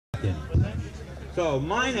Captain. So,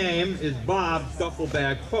 my name is Bob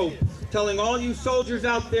Dufflebag Hope, telling all you soldiers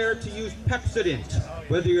out there to use Pepsodent.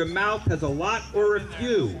 Whether your mouth has a lot or a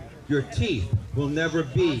few, your teeth will never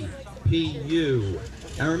be PU.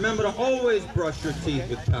 And remember to always brush your teeth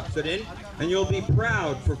with Pepsodent, and you'll be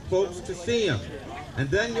proud for folks to see them. And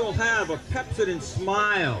then you'll have a Pepsodent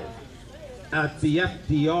smile at the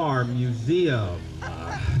FDR Museum.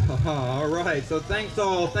 All right, so thank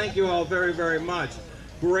you all very, very much.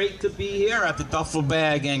 Great to be here at the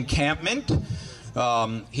Dufflebag encampment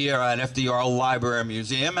here at FDR Library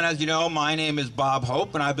Museum. And as you know, my name is Bob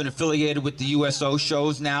Hope, and I've been affiliated with the USO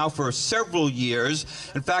shows now for several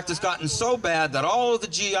years. In fact, it's gotten so bad that all of the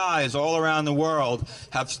GIs all around the world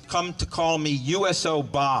have come to call me USO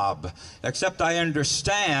Bob. Except I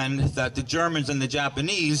understand that the Germans and the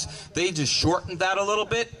Japanese, they just shortened that a little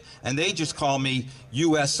bit, and they just call me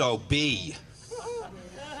USOB.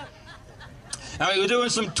 Now, we were doing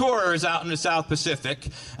some tours out in the South Pacific,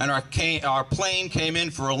 and our plane came in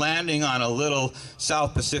for a landing on a little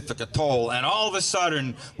South Pacific atoll, and all of a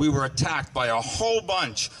sudden, we were attacked by a whole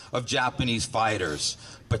bunch of Japanese fighters.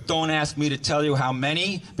 But don't ask me to tell you how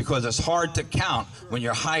many, because it's hard to count when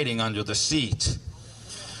you're hiding under the seat.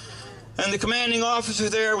 And the commanding officer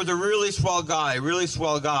there was a really swell guy, really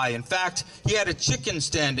swell guy. In fact, he had a chicken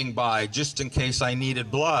standing by just in case I needed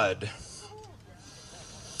blood.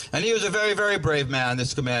 And he was a very, very brave man,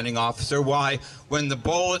 this commanding officer. Why, when the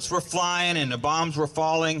bullets were flying and the bombs were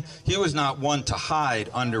falling, he was not one to hide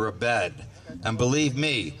under a bed. And believe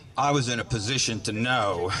me, I was in a position to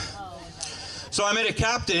know. So I met a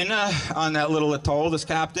captain on that little atoll, this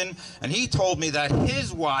captain, and he told me that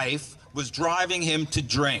his wife was driving him to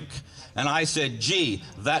drink. And I said, gee,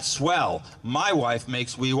 that's swell. My wife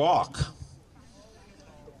makes me walk.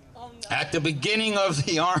 At the beginning of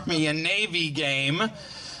the Army and Navy game,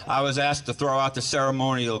 I was asked to throw out the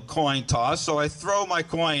ceremonial coin toss, so I throw my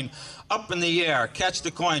coin up in the air, catch the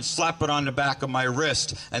coin, slap it on the back of my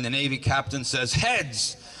wrist, and the Navy captain says,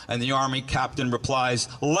 heads, and the Army captain replies,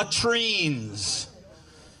 latrines.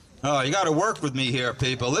 Oh, you got to work with me here,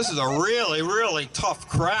 people. This is a really, really tough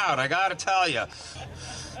crowd, I got to tell you.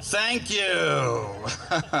 Thank you.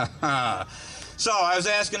 So I was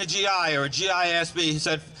asking a GI, or a GI asked me, he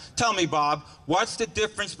said, tell me, Bob, what's the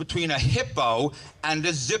difference between a hippo and a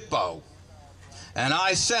Zippo? And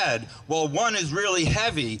I said, well, one is really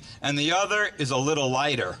heavy and the other is a little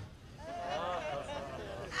lighter.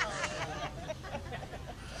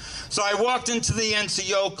 So I walked into the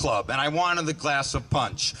NCO club and I wanted a glass of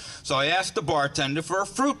punch. So I asked the bartender for a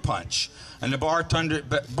fruit punch. And the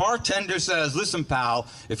bartender says, listen, pal,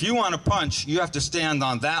 if you want a punch, you have to stand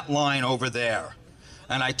on that line over there.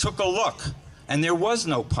 And I took a look, and there was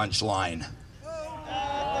no punch line.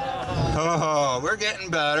 Oh, we're getting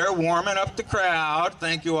better, warming up the crowd.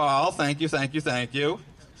 Thank you all. Thank you, thank you, thank you.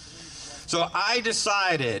 So I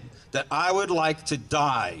decided that I would like to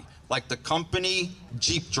die like the company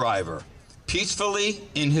Jeep driver, peacefully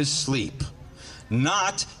in his sleep.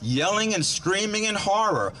 Not yelling and screaming in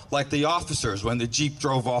horror like the officers when the Jeep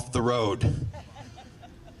drove off the road.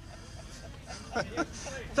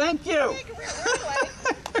 Thank you.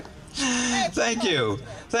 Thank you.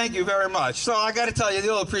 Thank you very much. So I got to tell you,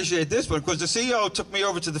 you'll appreciate this one, because the CEO took me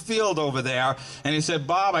over to the field over there, and he said,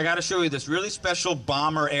 Bob, I got to show you this really special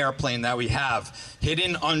bomber airplane that we have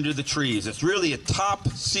hidden under the trees. It's really a top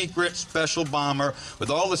secret special bomber with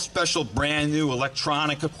all the special brand new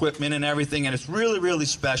electronic equipment and everything, and it's really, really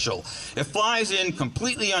special. It flies in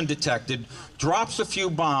completely undetected, drops a few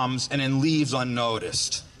bombs, and then leaves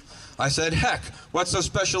unnoticed. I said, heck, what's so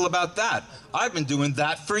special about that? I've been doing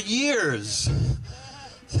that for years.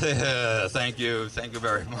 Thank you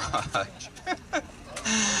very much.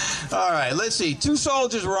 All right, let's see. Two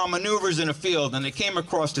soldiers were on maneuvers in a field, and they came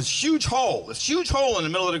across this huge hole in the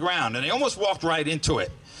middle of the ground, and they almost walked right into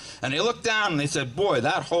it. And they looked down and they said, boy,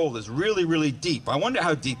 that hole is really, really deep. I wonder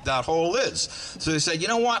how deep that hole is. So they said, you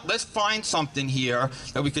know what, let's find something here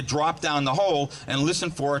that we could drop down the hole and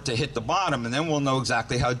listen for it to hit the bottom, and then we'll know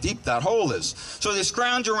exactly how deep that hole is. So they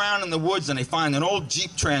scrounge around in the woods and they find an old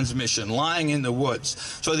Jeep transmission lying in the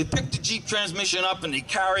woods. So they pick the Jeep transmission up and they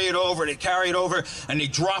carry it over, and they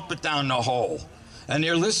drop it down the hole. And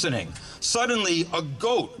they're listening. Suddenly, a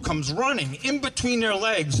goat comes running in between their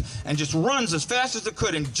legs and just runs as fast as it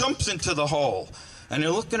could and jumps into the hole. And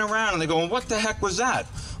they're looking around and they're going, what the heck was that?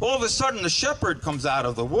 All of a sudden, the shepherd comes out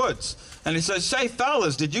of the woods and he says, say,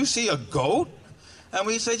 fellas, did you see a goat? And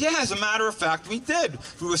we said, yeah, as a matter of fact, we did.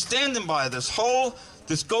 We were standing by this hole.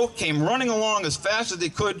 This goat came running along as fast as they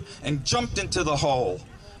could and jumped into the hole.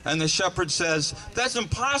 And the shepherd says, that's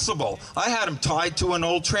impossible. I had him tied to an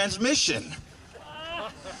old transmission.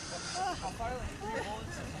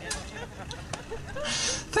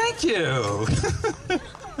 Thank you.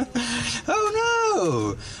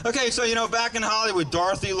 Oh, no. Okay, so, you know, back in Hollywood,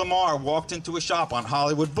 Dorothy Lamar walked into a shop on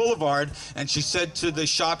Hollywood Boulevard, and she said to the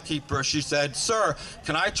shopkeeper, she said, "Sir,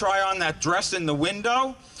 can I try on that dress in the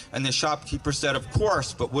window?" And the shopkeeper said, "Of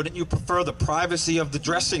course, but wouldn't you prefer the privacy of the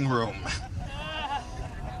dressing room?"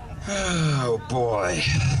 Oh, boy.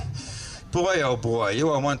 Boy, oh, boy. You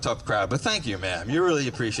are one tough crowd. But thank you, ma'am. You really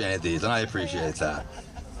appreciated these, and I appreciate that.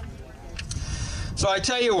 So I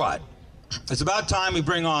tell you what. It's about time we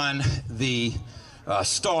bring on the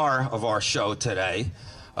star of our show today.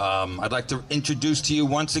 I'd like to introduce to you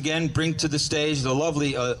once again, bring to the stage the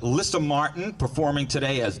lovely Alyssa Martin, performing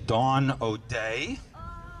today as Dawn O'Day.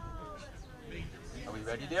 Are we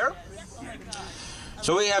ready, dear?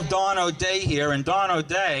 So we have Dawn O'Day here, and Dawn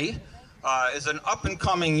O'Day is an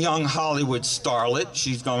up-and-coming young Hollywood starlet.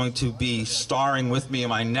 She's going to be starring with me in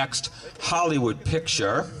my next Hollywood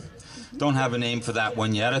picture. Don't have a name for that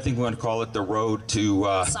one yet. I think we're going to call it The Road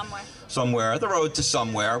to... Somewhere. The Road to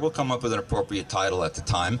Somewhere. We'll come up with an appropriate title at the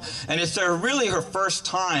time. And it's really her first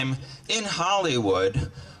time in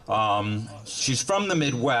Hollywood. She's from the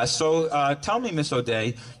Midwest. So tell me, Miss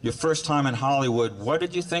O'Day, your first time in Hollywood, what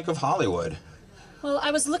did you think of Hollywood? Well,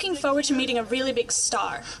 I was looking forward to meeting a really big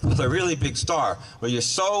star. Well, a really big star. Well, you're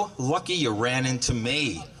so lucky you ran into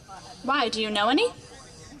me. Why? Do you know any?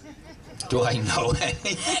 Do I know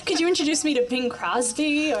any? Could you introduce me to Bing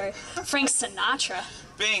Crosby or Frank Sinatra?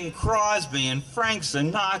 Bing Crosby and Frank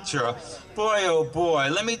Sinatra. Boy, oh boy,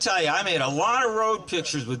 let me tell you, I made a lot of road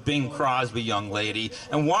pictures with Bing Crosby, young lady,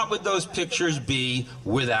 and what would those pictures be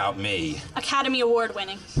without me? Academy Award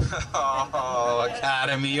winning. Oh,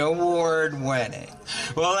 Academy Award winning.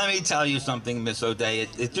 Well, let me tell you something, Miss O'Day.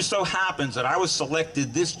 It just so happens that I was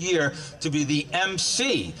selected this year to be the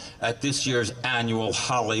MC at this year's annual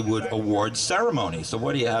Hollywood Awards ceremony. So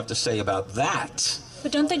what do you have to say about that?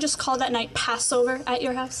 But don't they just call that night Passover at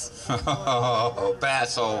your house? Oh,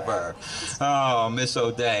 Passover. Oh, Miss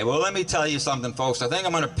O'Day. Well, let me tell you something, folks. I think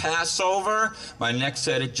I'm going to pass over my next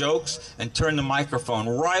set of jokes and turn the microphone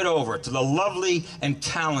right over to the lovely and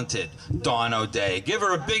talented Dawn O'Day. Give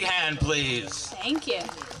her a big hand, please. Thank you.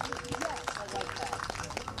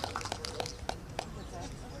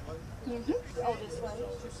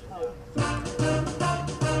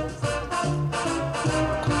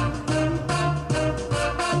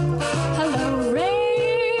 Hello, railroad.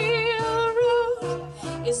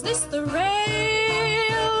 Is this the railroad?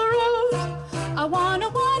 I want a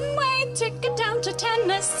one-way ticket down to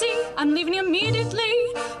Tennessee. I'm leaving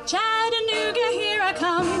immediately. Chattanooga, here I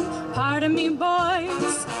come. Pardon me,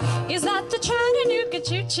 boys. Is that the Chattanooga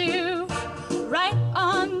choo-choo? Right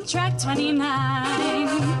on track 29.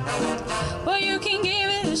 Well, you can give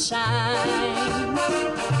it a shine.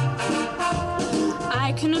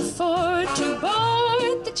 I can afford to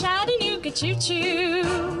board the Chattanooga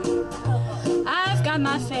choo-choo. I've got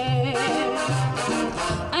my fare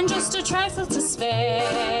and just a trifle to spare.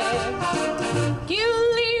 You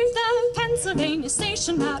leave the Pennsylvania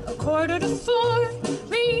station about 3:45.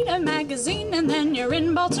 Read a magazine and then you're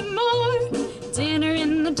in Baltimore. Dinner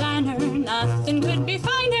in the diner, nothing could be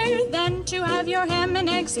finer than to have your ham and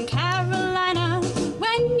eggs in Carolina.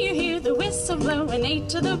 When you hear the whistle blow and 8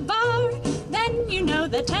 to the bar, then you know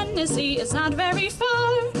that Tennessee is not very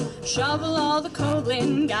far. Shovel all the coal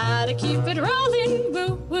in, gotta keep it rolling.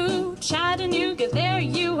 Woo woo, Chattanooga, there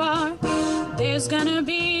you are. There's gonna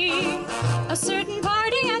be a certain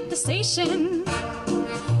party at the station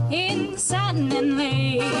in satin and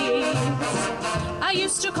lace. I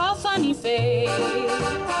used to call Funny Face.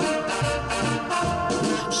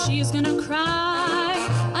 She's gonna cry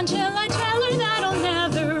until I tell her that I'll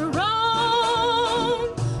never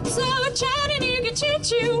roam. So Chattanooga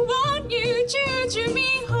choo-choo, won't you choo-choo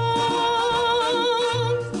me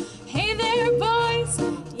home? Hey there, boys,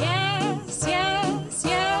 yes, yes,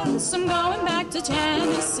 yes, I'm going back to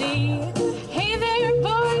Tennessee. Hey there,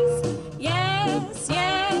 boys, yes,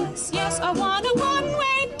 yes, yes, I want a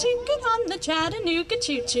one-way ticket on the Chattanooga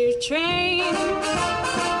choo-choo train.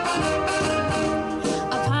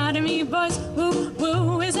 Pardon me, boys, woo,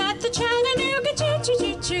 woo, is at the Chattanooga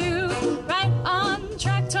choo-choo-choo-choo. Right on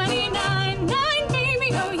track 29, 9,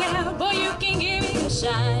 baby, oh yeah, boy, you can give me a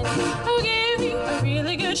shine. I'll give you a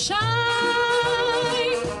really good shine.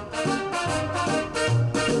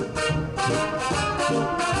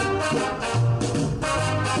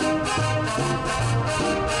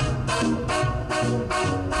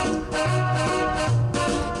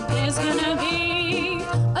 There's gonna be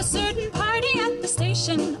a certain part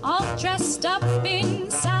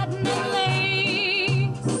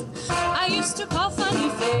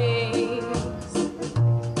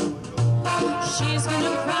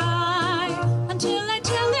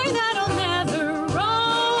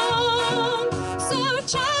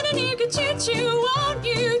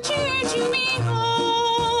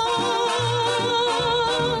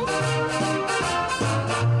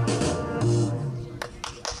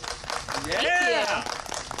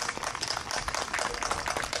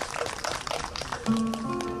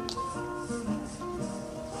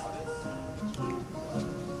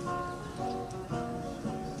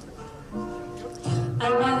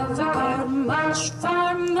reach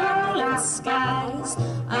for moonlit skies.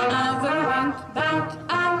 I never wink back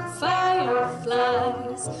at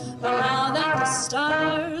fireflies. But now that the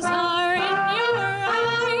stars are in your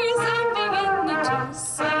eyes, I'm beginning to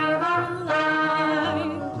see the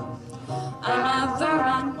light. I never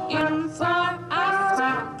run in for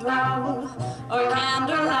afterglow or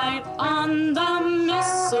candlelight on the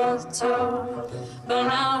mistletoe. But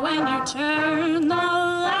now when you turn the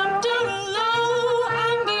lamp down low,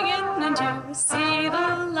 I'm beginning to see the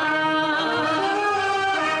light.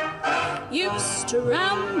 Used to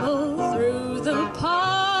ramble through the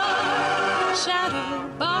park, shadow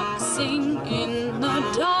boxing in the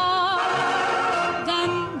dark.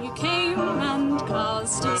 Then you came and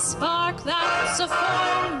caused a spark that's a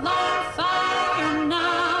forlorn fire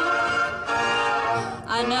now.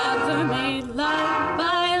 I never made love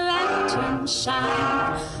by lantern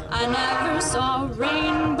shine. I never saw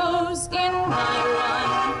rainbows in my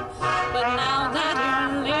run. But now that your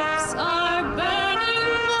lips are burning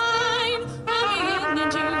mine, I'm beginning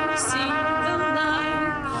to see the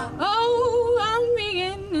light. Oh, I'm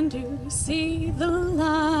beginning to see the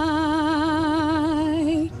light.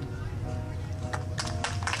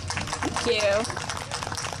 Thank you.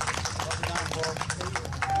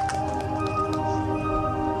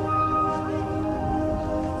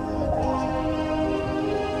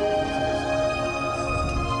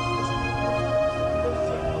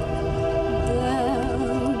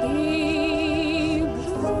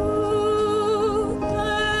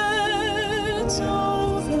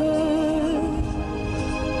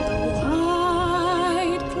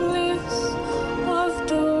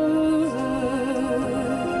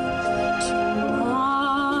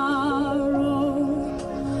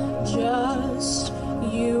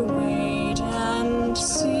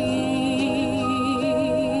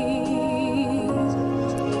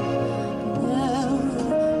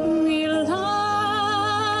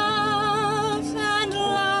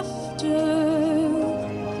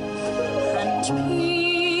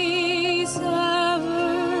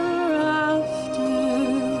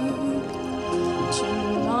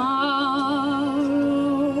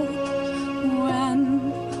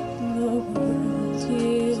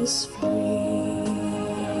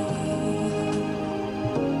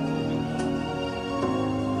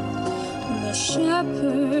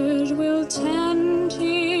 Shepherd will tend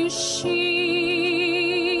his sheep,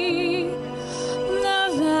 the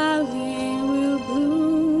valley will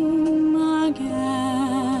bloom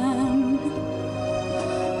again,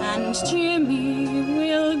 and Jimmy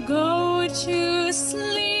will go to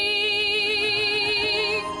sleep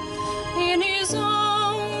in his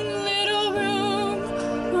own little room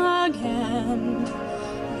again.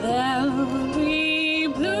 There'll be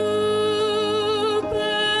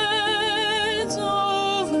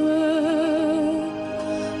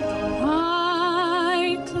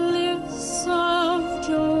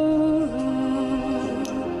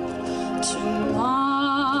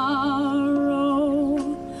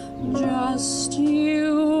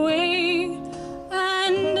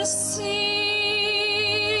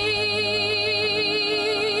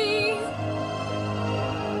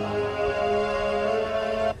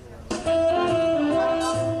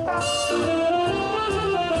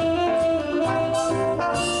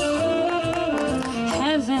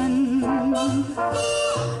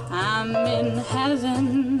I'm in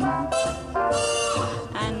heaven,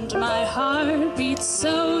 and my heart beats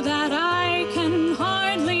so that I can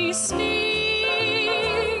hardly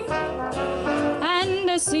speak, and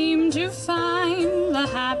I seem to find the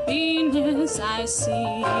happiness I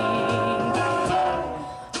see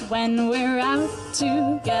when we're out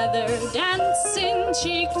together dancing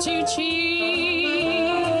cheek to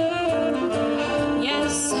cheek.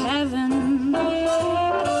 Yes, heaven,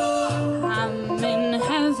 and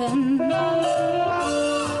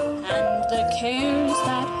the cares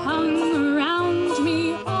that hung around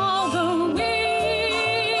me all the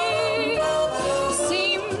way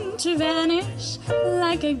seem to vanish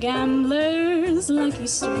like a gambler's lucky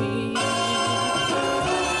streak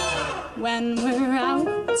when we're out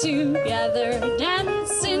together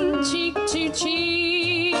dancing cheek to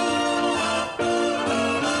cheek.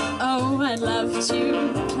 Oh, I'd love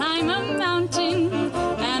to climb a mountain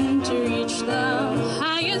and to reach the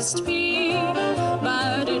highest peak,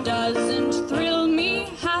 but it doesn't thrill me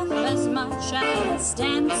half as much as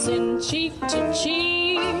dancing cheek to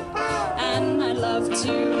cheek. And I'd love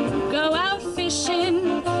to go out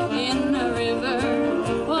fishing in a river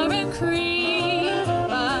or a creek,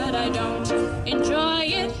 but I don't enjoy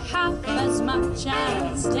it half as much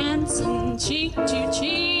as dancing cheek to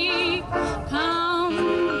cheek.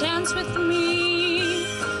 Come dance with me,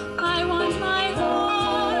 I want my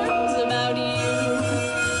arms about you.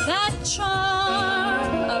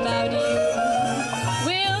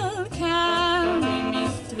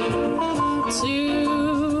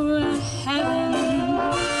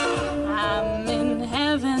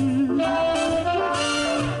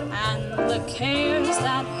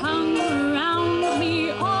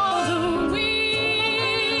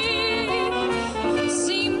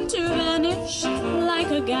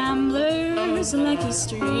 Rambler's lucky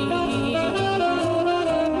street.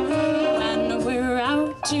 And we're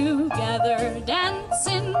out together,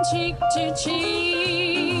 dancing cheek to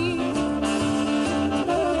cheek.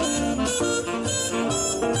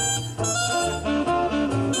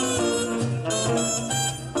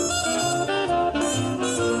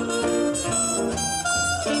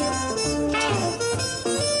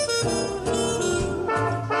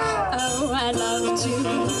 Oh, I love to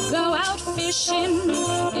go out fishing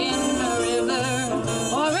in a river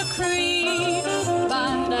or a creek,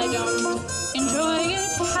 but I don't enjoy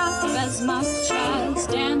it half as much as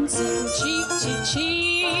dancing cheek to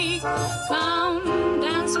cheek. Come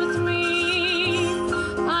dance with me,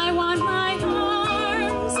 I want my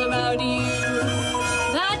arms about you,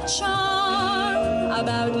 that charm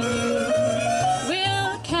about you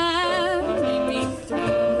will carry me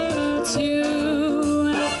through to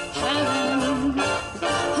heaven.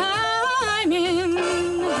 I'm in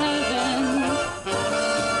heaven,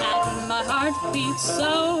 and my heart beats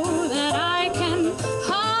so that I can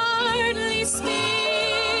hardly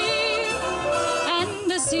speak,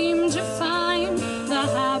 and I seem to find the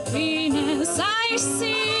happiness I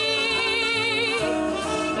see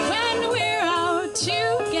when we're out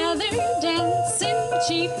together, dancing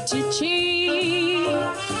cheek to cheek.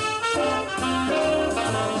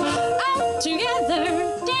 Out together,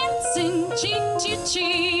 dancing cheek to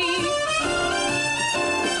cheek.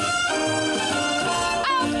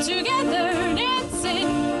 Out together,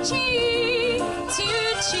 dancing cheek to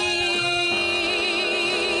cheek.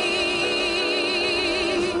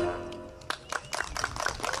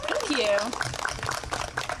 Thank you.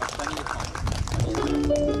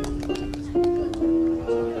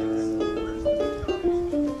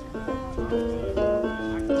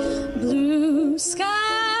 Blue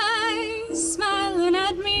skies smiling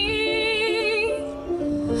at me,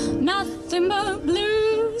 nothing but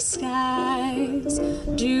blue skies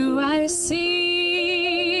do I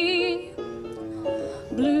see.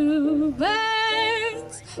 Bluebirds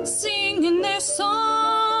singing their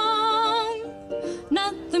song,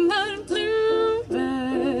 nothing but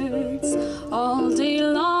bluebirds all day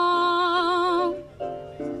long.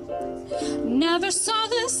 Never saw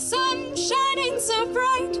the sun shining so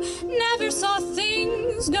bright, never saw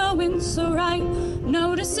things going so right.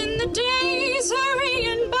 Noticing the days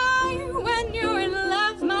hurrying by, when you're in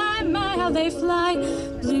love, my, how they fly.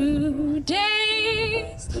 Blue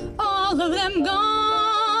days, all of them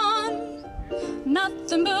gone,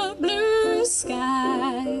 nothing but blue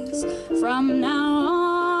skies from now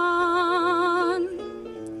on.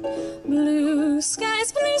 Blue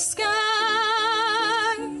skies, blue skies,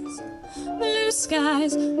 blue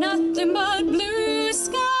skies, nothing but blue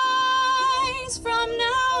skies from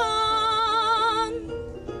now on.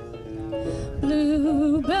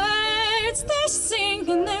 Bluebirds, they're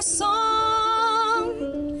singing their song,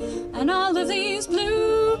 and all of these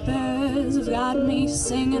bluebirds have got me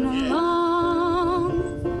singing along.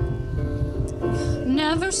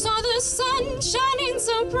 Never saw the sun shining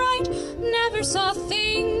so bright, never saw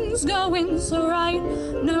things going so right.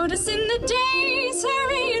 Noticing the days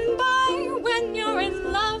hurrying by, when you're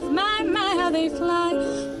in love, my, how they fly.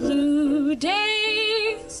 Blue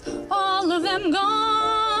days, all of them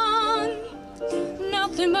gone,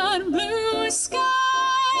 nothing but blue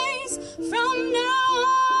skies from now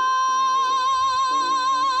on.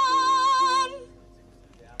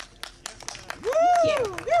 Thank you.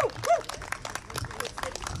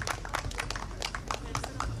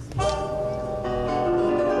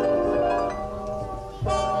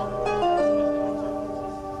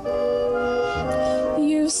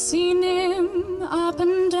 You've seen him up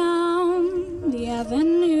and down the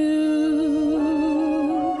avenue,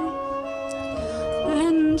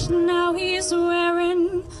 and now he's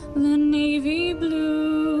wearing the navy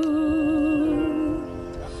blue.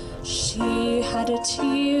 She had a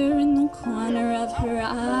tear in the corner of her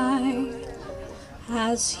eye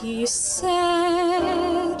as he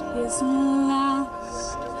said his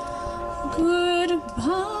last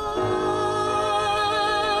goodbye.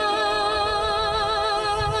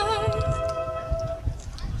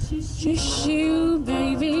 Shoo shoo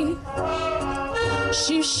baby,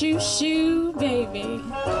 shoo shoo shoo baby,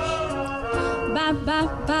 bye bye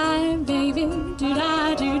bye baby,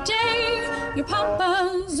 do-da-do day. Your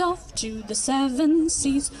papa's off to the 7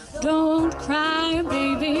 seas. Don't cry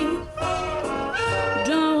baby,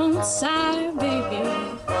 don't sigh baby,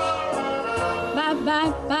 bye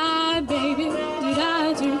bye bye baby,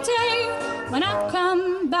 do-da-do day. When I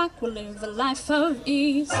come back, we'll live a life of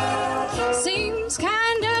ease. Seems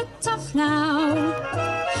kinda tough now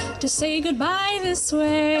to say goodbye this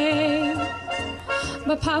way,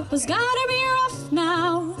 but Papa's gotta be rough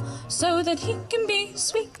now, so that he can be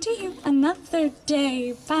sweet to you another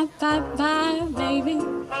day. Bye, bye, bye, baby.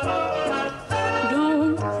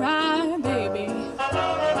 Don't cry, baby.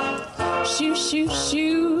 Shoo, shoo,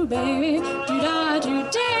 shoo, baby.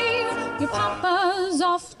 Do-da-do-day. Your papa's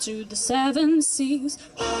off to the 7 seas.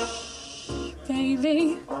 Shh,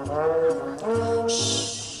 baby.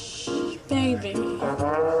 Shh, baby.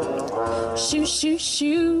 Shoo, shoo,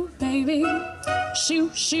 shoo, baby.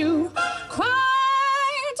 Shoo, shoo. Quiet.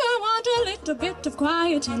 I want a little bit of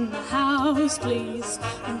quiet in the house, please.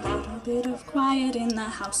 A little bit of quiet in the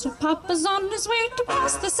house. So Papa's on his way to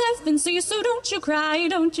cross the 7 seas. So don't you cry,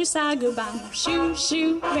 don't you sigh goodbye. Now shoo,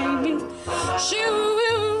 shoo, baby. Shoo,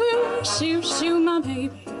 shoo, shoo, my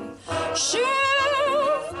baby. Shoo,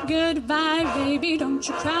 goodbye, baby. Don't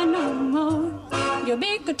you cry no more. Your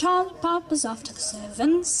big or tall Papa's off to the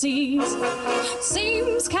 7 seas.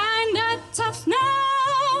 Seems kinda tough now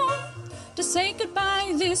to say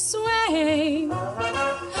goodbye this way,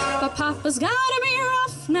 but Papa's gotta be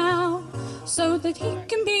rough now, so that he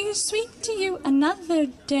can be sweet to you another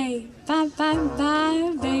day. Bye, bye,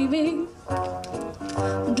 bye, baby.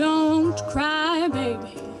 Don't cry,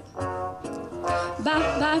 baby.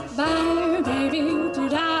 Bye, bye, bye, baby.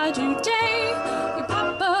 Do-da-do-day. Your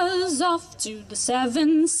Papa's off to the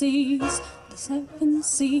 7 seas. The 7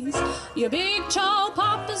 seas. Your big tall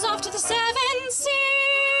Papa's off to the 7 seas.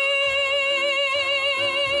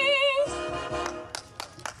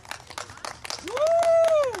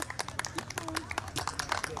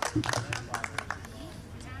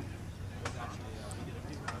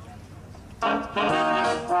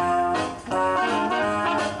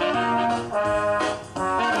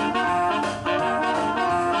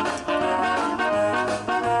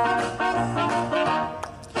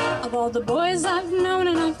 Of all the boys I've known,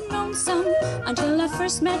 and I've known some, until I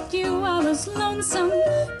first met you I was lonesome.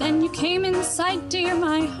 Then you came in sight, dear,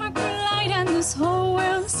 my heart grew light, and this whole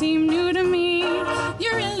world seemed new to me.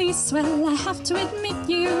 You're really swell, I have to admit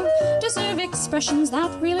you deserve expressions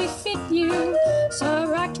that really fit you. So I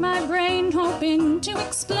racked my brain hoping to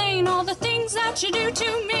explain all the things that you do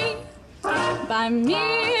to me. By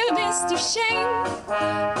mere best of shame,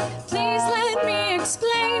 please let me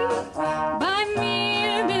explain. By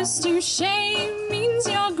mere best of shame means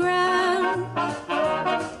you're grand.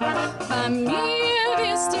 By mere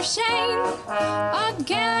best of shame,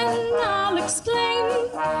 again I'll explain.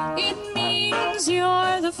 It means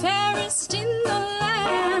you're the fairest in the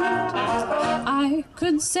land. I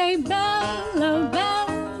could say Bella,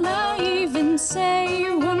 Bella, even say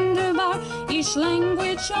wunderbar. Each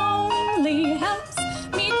language only helps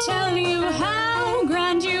me tell you how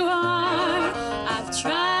grand you are. I've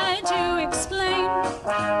tried to explain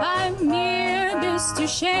by mere best to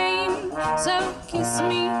shame. So kiss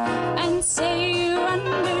me and say you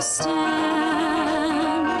understand.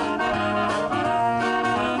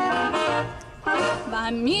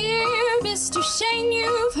 By mere best to shame,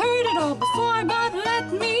 you've heard it all before, but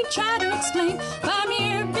let me try to explain. By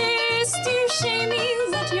mere best to shame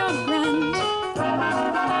means that you're grand.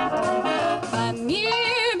 By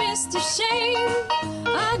mere best to shame,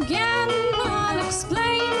 again I'll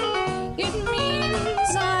explain. It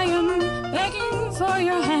means I am begging for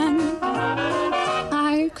your hand.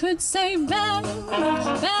 I could say Bella,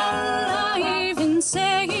 Bella, even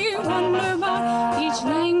say wunderbar. Each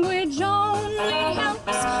language only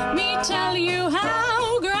helps me tell you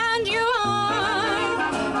how grand you are.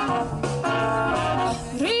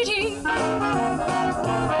 Reedy,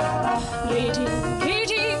 reedy,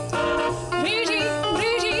 reedy, reedy,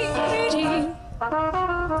 reedy, reedy.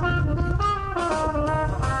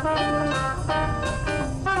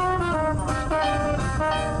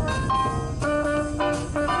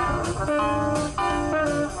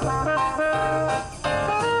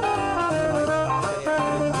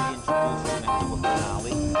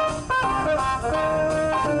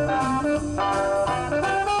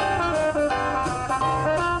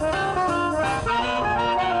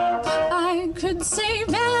 I could say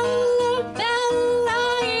Bella,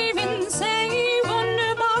 Bella, even say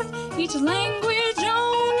wunderbar. Each language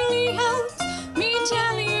only helps me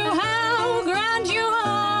tell you how grand you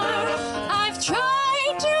are. I've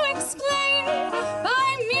tried to explain by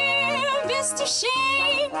mere best of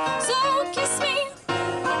shame. So kiss me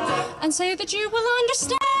and say that you will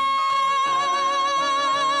understand.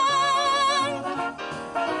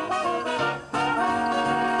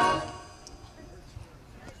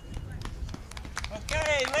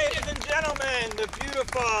 Okay, ladies and gentlemen, the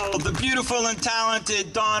beautiful and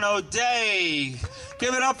talented Dawn O'Day.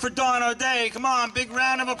 Give it up for Dawn O'Day. Come on, big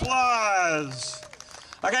round of applause.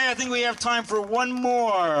 Okay, I think we have time for one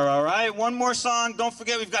more, all right? One more song. Don't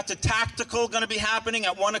forget, we've got the tactical going to be happening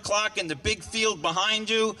at 1 o'clock in the big field behind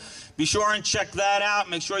you. Be sure and check that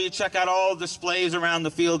out. Make sure you check out all the displays around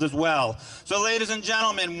the field as well. So, ladies and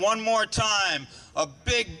gentlemen, one more time, a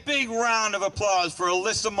big, big round of applause for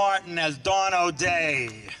Alyssa Martin as Dawn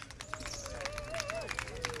O'Day.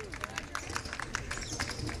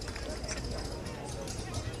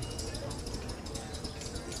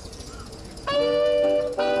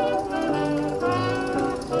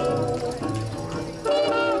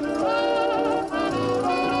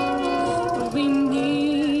 We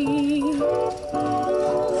meet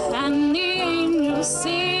and the angels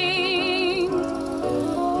sing.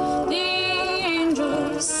 The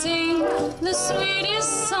angels sing the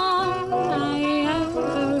sweetest song I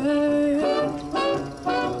ever heard.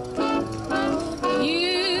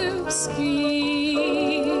 You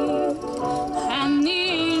speak and the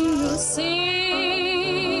angels sing.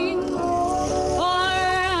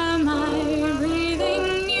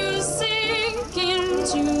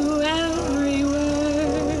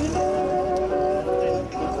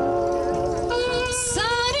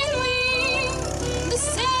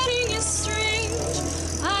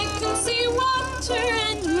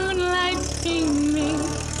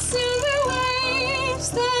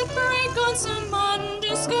 Some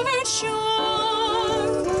undiscovered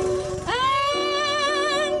shore,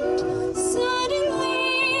 and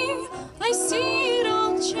suddenly I see it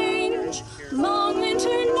all change. Long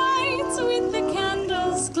winter nights with the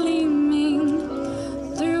candles gleaming,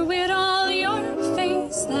 through it all your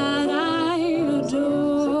face that I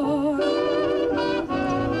adore.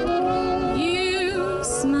 You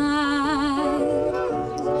smile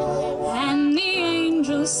and the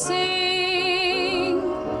angels sing.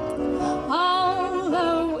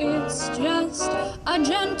 Just a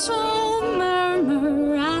gentle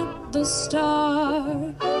murmur at the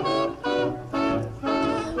start.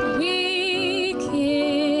 We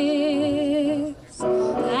kiss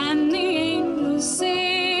and the angels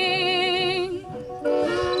sing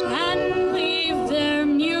and leave their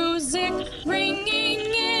music ringing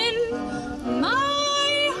in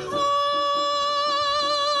my heart.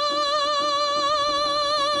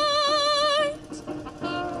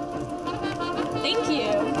 Thank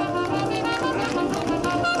you.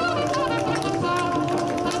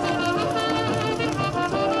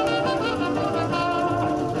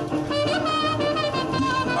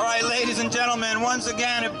 Gentlemen, once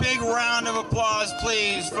again, a big round of applause,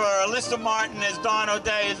 please, for Alyssa Martin as Dawn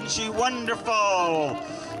O'Day. Isn't she wonderful?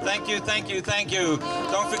 Thank you, thank you, thank you.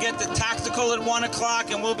 Don't forget the tactical at 1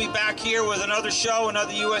 o'clock, and we'll be back here with another show,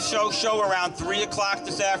 another U.S. show around 3 o'clock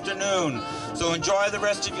this afternoon. So enjoy the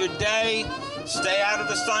rest of your day. Stay out of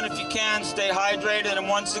the sun if you can. Stay hydrated. And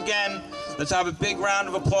once again, let's have a big round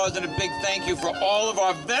of applause and a big thank you for all of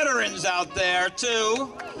our veterans out there,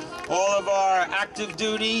 too. All of our active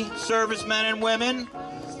duty servicemen and women,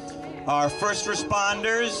 our first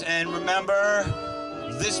responders, and remember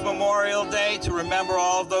this Memorial Day to remember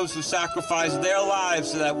all of those who sacrificed their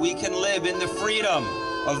lives so that we can live in the freedom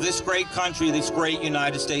of this great country, this great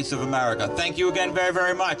United States of America. Thank you again very,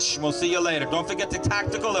 very much. We'll see you later. Don't forget the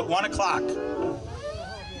tactical at 1 o'clock.